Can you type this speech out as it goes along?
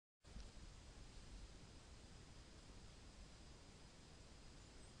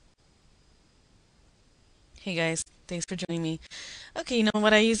Hey guys, thanks for joining me. Okay, you know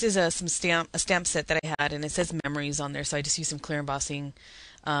what I used is a stamp set that I had, and it says memories on there. So I just used some clear embossing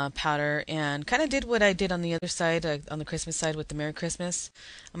powder and kind of did what I did on the other side, on the Christmas side with the Merry Christmas.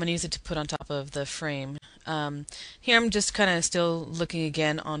 I'm gonna use it to put on top of the frame. Here I'm just kind of still looking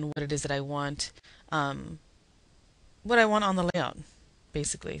again on what it is that um, what I want on the layout,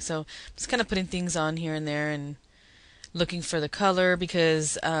 basically. So just kind of putting things on here and there and looking for the color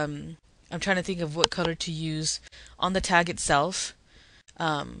because I'm trying to think of what color to use on the tag itself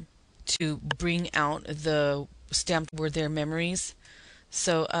to bring out the stamped word there memories.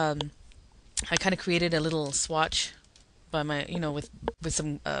 So I kind of created a little swatch by my, with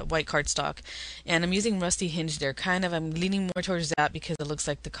some white cardstock, and I'm using rusty hinge there. Kind of, I'm leaning more towards that because it looks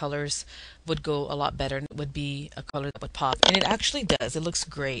like the colors would go a lot better, and it would be a color that would pop, and it actually does. It looks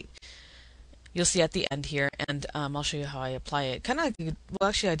great. You'll see at the end here, and I'll show you how I apply it. Kind of like, well,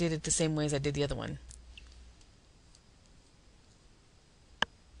 actually, I did it the same way as I did the other one.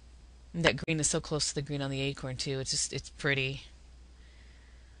 And that green is so close to the green on the acorn too. It's pretty.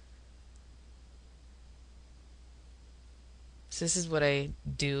 So this is what I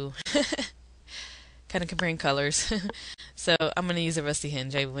do, kind of comparing colors. So I'm going to use a rusty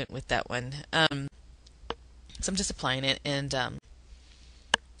hinge. I went with that one. So I'm just applying it, and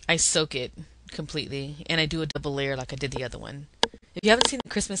I soak it completely, and I do a double layer like I did the other one. If you haven't seen the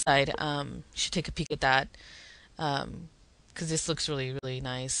Christmas side, you should take a peek at that because this looks really, really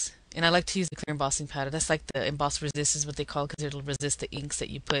nice. And I like to use the clear embossing powder. That's like the emboss resist is what they call it because it'll resist the inks that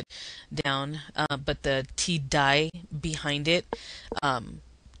you put down. But the tea dye behind it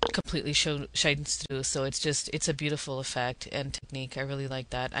completely shines through. So it's a beautiful effect and technique. I really like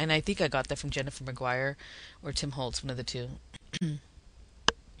that. And I think I got that from Jennifer McGuire or Tim Holtz, one of the two.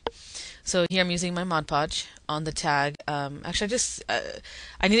 So here I'm using my Mod Podge on the tag. Actually,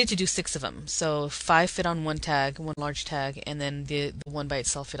 I needed to do 6 of them. So 5 fit on one tag, one large tag, and then the one by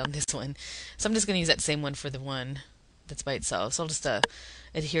itself fit on this one. So I'm just going to use that same one for the one that's by itself. So I'll just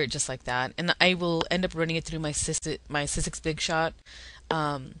adhere it just like that. And I will end up running it through my Sizzix Big Shot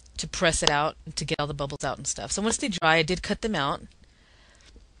to press it out and to get all the bubbles out and stuff. So once they dry, I did cut them out.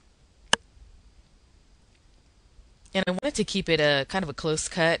 And I wanted to keep it a kind of a close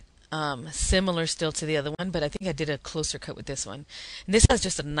cut. Similar still to the other one, but I think I did a closer cut with this one. And this has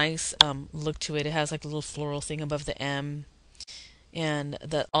just a nice look to it. It has like a little floral thing above the M, and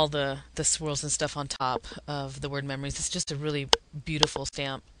all the swirls and stuff on top of the word memories. It's just a really beautiful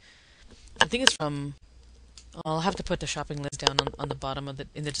stamp. I think it's from. I'll have to put the shopping list down on the bottom of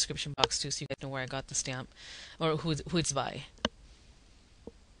in the description box too, so you guys know where I got the stamp or who it's by.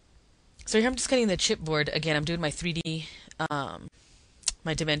 So here I'm just cutting the chipboard again. I'm doing my 3D.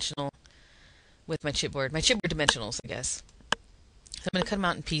 My dimensional with my chipboard dimensionals, I guess. So I'm going to cut them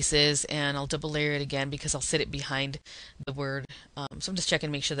out in pieces, and I'll double layer it again because I'll sit it behind the word. So I'm just checking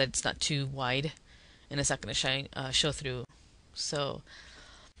to make sure that it's not too wide and it's not going to show through. So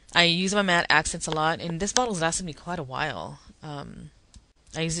I use my matte accents a lot, and this bottle's lasted me quite a while.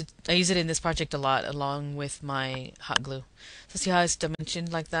 I use it in this project a lot along with my hot glue. So see how it's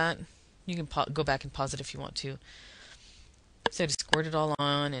dimensioned like that? You can go back and pause it if you want to. So I just squirt it all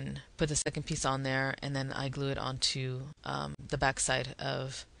on and put the second piece on there, and then I glue it onto the back side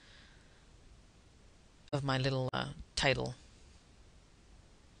of my little title.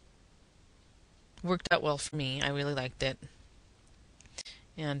 Worked out well for me. I really liked it.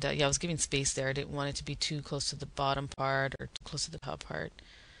 And yeah, I was giving space there. I didn't want it to be too close to the bottom part or too close to the top part.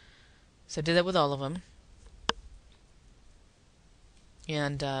 So I did that with all of them.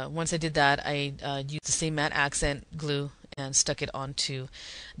 And once I did that, I used the same matte accent glue and stuck it onto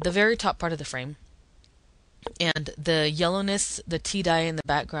the very top part of the frame. And the yellowness, the tea dye in the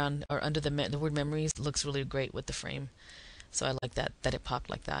background or under the word memories looks really great with the frame. So I like that it popped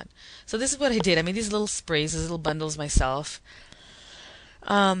like that. So this is what I did. I made these little sprays, these little bundles myself.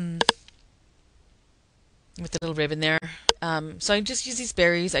 With the little ribbon there. So I just used these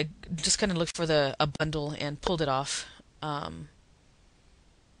berries. I just kind of looked for a bundle and pulled it off.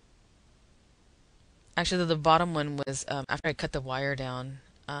 Actually, the bottom one was, after I cut the wire down,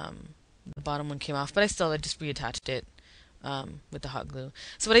 the bottom one came off, but I just reattached it with the hot glue.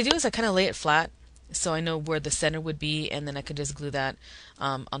 So what I do is I kind of lay it flat so I know where the center would be, and then I could just glue that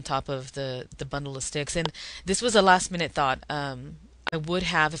on top of the bundle of sticks. And this was a last minute thought. I would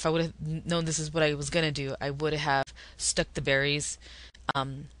have, if I would have known this is what I was going to do, I would have stuck the berries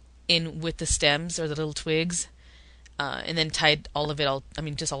in with the stems or the little twigs, and then tied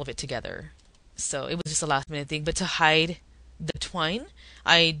just all of it together. So it was just a last minute thing. But to hide the twine,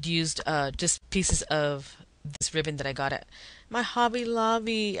 I used just pieces of this ribbon that I got at my Hobby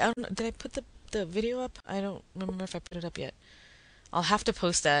Lobby. I don't know, did I put the the video up? I don't remember if I put it up yet. I'll have to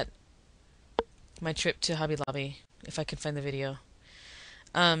post that, my trip to Hobby Lobby, if I can find the video.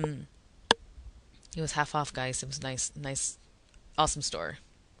 It was half off, guys. It was nice, awesome store.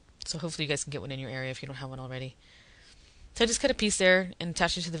 So hopefully you guys can get one in your area if you don't have one already. So I just cut a piece there and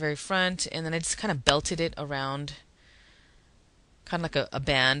attached it to the very front, and then I just kind of belted it around, kind of like a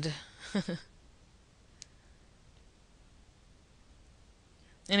band.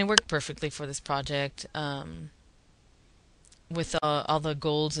 And it worked perfectly for this project. With all the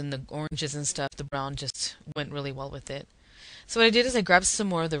golds and the oranges and stuff, the brown just went really well with it. So what I did is I grabbed some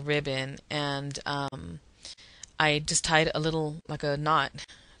more of the ribbon, and I just tied a little, like a knot,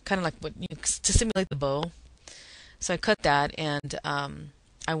 kind of like what to simulate the bow. So I cut that, and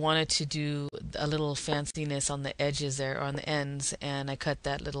I wanted to do a little fanciness on the edges there, or on the ends, and I cut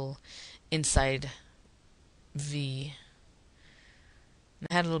that little inside V. And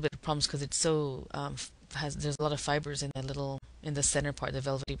I had a little bit of problems because it's so there's a lot of fibers in the center part, the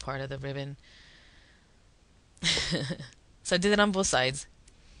velvety part of the ribbon. So I did it on both sides.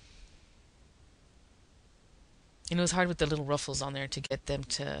 And it was hard with the little ruffles on there to get them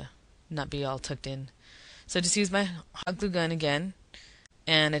to not be all tucked in. So I just used my hot glue gun again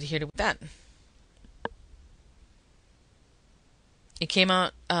and adhered it with that. It came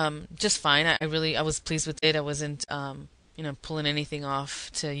out just fine. I was pleased with it. I wasn't pulling anything off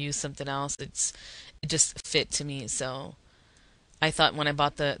to use something else. It just fit to me. So I thought when I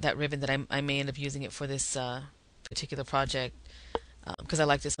bought that ribbon that I may end up using it for this particular project, because I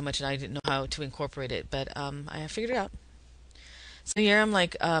liked it so much and I didn't know how to incorporate it, but I figured it out. So here I'm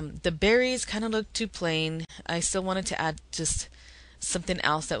like, the berries kind of looked too plain. I still wanted to add just something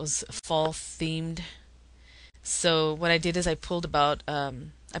else that was fall themed. So what I did is I pulled out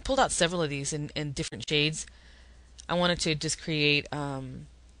several of these in different shades. I wanted to just create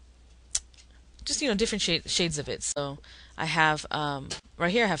different shades of it. So I have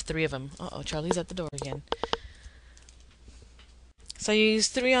right here I have 3 of them. Uh-oh, Charlie's at the door again. So I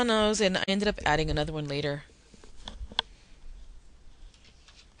used 3 on those, and I ended up adding another one later.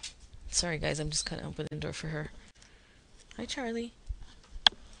 Sorry guys, I'm just kind of opening the door for her. Hi Charlie.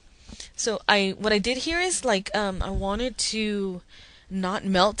 So what I did here is like I wanted to not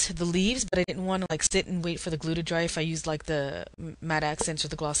melt the leaves, but I didn't want to like sit and wait for the glue to dry if I used like the matte accents or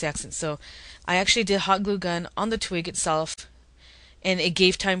the glossy accents. So I actually did hot glue gun on the twig itself, and it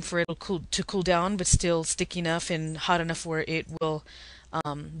gave time for it to cool down, but still sticky enough and hot enough where it will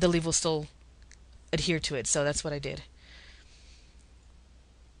the leaf will still adhere to it. So that's what I did.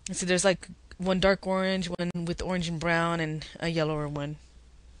 And so there's like one dark orange, one with orange and brown, and a yellower one.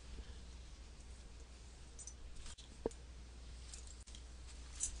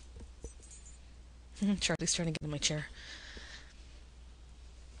 Charlie's trying to get in my chair.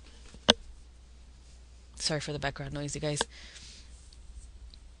 Sorry for the background noise, you guys.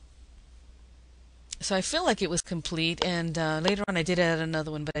 So I feel like it was complete, and later on I did add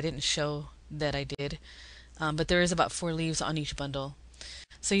another one, but I didn't show that I did. But there is about 4 leaves on each bundle.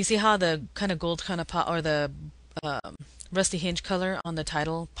 So you see how the kind of gold kind of pop, or the rusty hinge color on the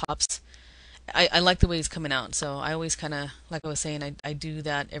title pops. I like the way it's coming out, so I always kind of, like I was saying, I do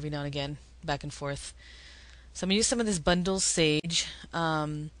that every now and again, back and forth. So I'm going to use some of this bundle sage,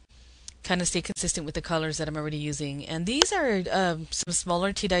 kind of stay consistent with the colors that I'm already using. And these are some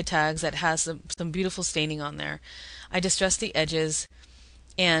smaller tea-dye tags that has some beautiful staining on there. I distressed the edges,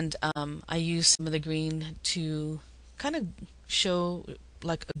 and I used some of the green to kind of show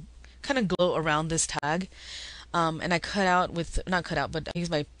like a kind of glow around this tag. And I cut out with, not cut out, but I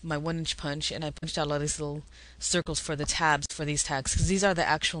used my 1-inch punch, and I punched out a lot of these little circles for the tabs for these tags, because these are the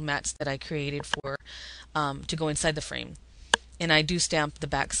actual mats that I created for to go inside the frame. And I do stamp the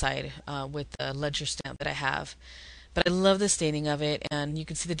back side with the ledger stamp that I have. But I love the staining of it, and you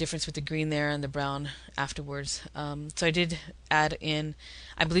can see the difference with the green there and the brown afterwards. So I did add in,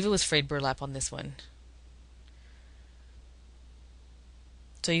 I believe it was Frayed Burlap on this one.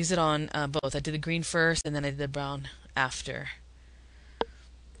 So I used it on both. I did the green first, and then I did the brown after.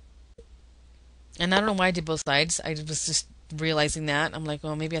 And I don't know why I did both sides. I was just realizing that. I'm like,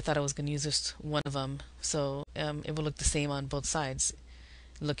 well, maybe I thought I was going to use just one of them. So it will look the same on both sides,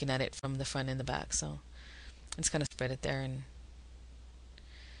 looking at it from the front and the back. So I just kind of spread it there.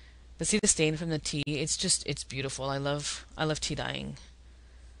 But see the stain from the tea? It's beautiful. I love tea dyeing.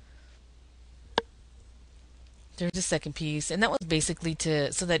 There's a second piece, and that was basically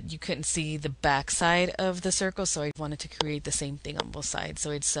so that you couldn't see the back side of the circle, so I wanted to create the same thing on both sides.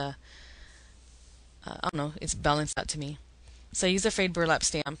 So it's I don't know, it's balanced out to me. So I used a Frayed Burlap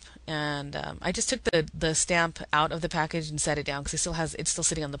stamp, and I just took the stamp out of the package and set it down because it's still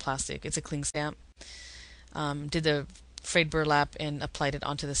sitting on the plastic. It's a cling stamp. Did the Frayed Burlap and applied it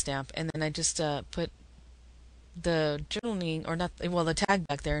onto the stamp, and then I just put the journaling, or not, well, the tag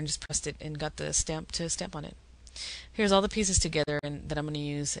back there, and just pressed it and got the stamp to stamp on it. Here's all the pieces together and that I'm going to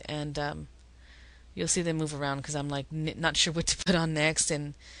use, and you'll see them move around because I'm like not sure what to put on next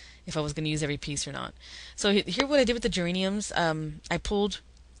and if I was going to use every piece or not. So here what I did with the geraniums, I pulled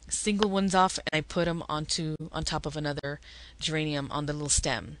single ones off and I put them on top of another geranium on the little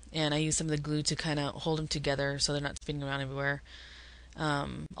stem, and I used some of the glue to kind of hold them together so they're not spinning around everywhere,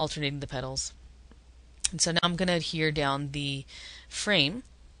 alternating the petals. And so now I'm going to adhere down the frame,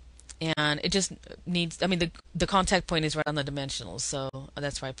 and it just needs, I mean, the contact point is right on the dimensionals, so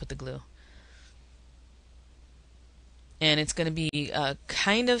that's where I put the glue. And it's going to be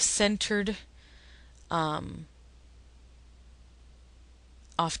kind of centered off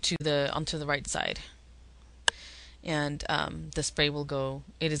onto the right side. And the spray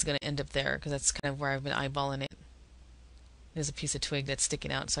it is going to end up there because that's kind of where I've been eyeballing it. There's a piece of twig that's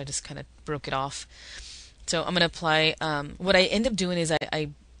sticking out, so I just kind of broke it off. So I'm going to apply, what I end up doing is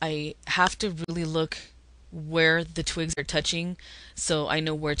I have to really look where the twigs are touching so I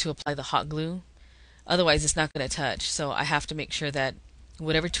know where to apply the hot glue. Otherwise, it's not going to touch. So I have to make sure that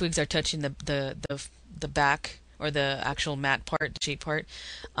whatever twigs are touching the back or the actual matte part, the shape part,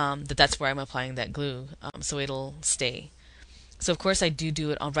 that's where I'm applying that glue, so it'll stay. So of course I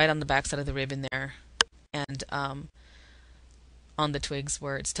do it right on the back side of the ribbon there, and on the twigs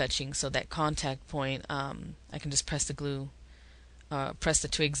where it's touching. So that contact point, I can just press the glue, press the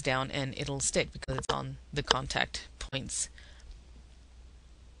twigs down, and it'll stick because it's on the contact points.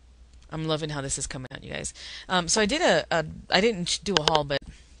 I'm loving how this is coming out, you guys. So I did I didn't do a haul, but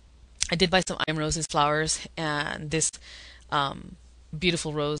I did buy some I'm Roses flowers, and this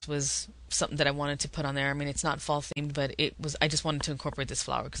beautiful rose was something that I wanted to put on there. I mean, it's not fall themed, but I just wanted to incorporate this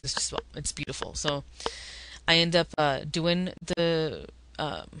flower because it's beautiful. So I end up doing putting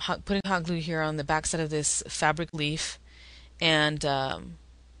hot glue here on the back side of this fabric leaf, and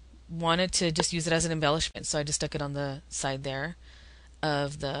wanted to just use it as an embellishment. So I just stuck it on the side there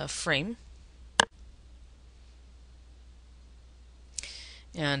of the frame,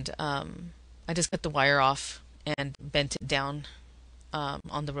 and I just cut the wire off and bent it down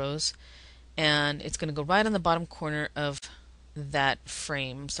on the rose, and it's going to go right on the bottom corner of that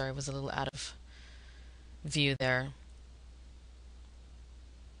frame. Sorry, I was a little out of view there.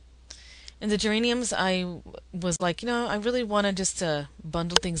 And the geraniums, I was like, I really want to just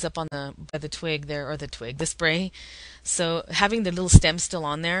bundle things up by the twig there, or the spray. So having the little stem still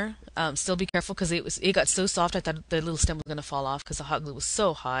on there, still be careful because it got so soft I thought the little stem was going to fall off because the hot glue was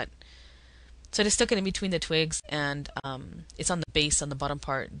so hot. So I just stuck it in between the twigs, and it's on the base, on the bottom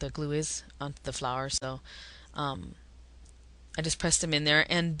part, the glue is on the flower. So I just pressed them in there,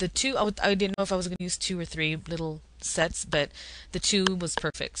 and the two, I didn't know if I was going to use 2 or 3 little sets, but the 2 was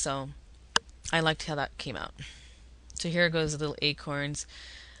perfect. So I liked how that came out. So here goes the little acorns.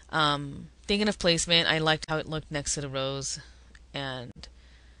 Thinking of placement, I liked how it looked next to the rose, and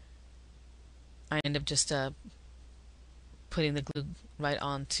I end up just putting the glue right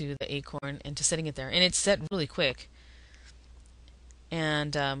onto the acorn and just setting it there. And it's set really quick.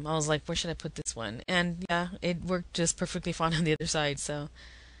 And I was like, where should I put this one? And yeah, it worked just perfectly fine on the other side. So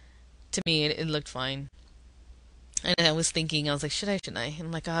to me, it looked fine. And I was thinking, I was like, should I, shouldn't I? And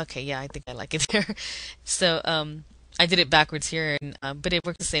I'm like, oh, okay, yeah, I think I like it there. So I did it backwards here, and but it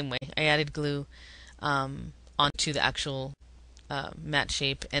worked the same way. I added glue onto the actual matte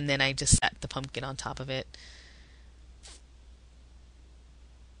shape, and then I just sat the pumpkin on top of it.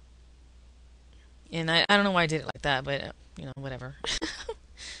 And I don't know why I did it like that, but whatever.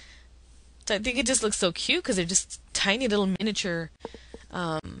 So I think it just looks so cute because they're just tiny little miniature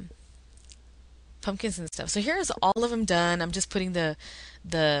pumpkins and stuff. So here's all of them done. I'm just putting the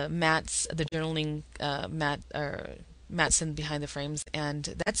mats, the journaling mats in behind the frames,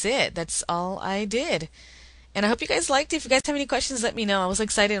 and that's it. That's all I did. And I hope you guys liked it. If you guys have any questions, let me know. I was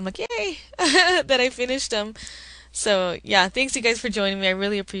excited. I'm like, yay, that I finished them. So yeah, thanks you guys for joining me. I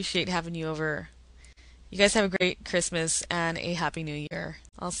really appreciate having you over. You guys have a great Christmas and a Happy New Year.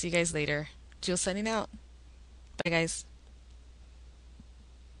 I'll see you guys later. Jules signing out. Bye guys.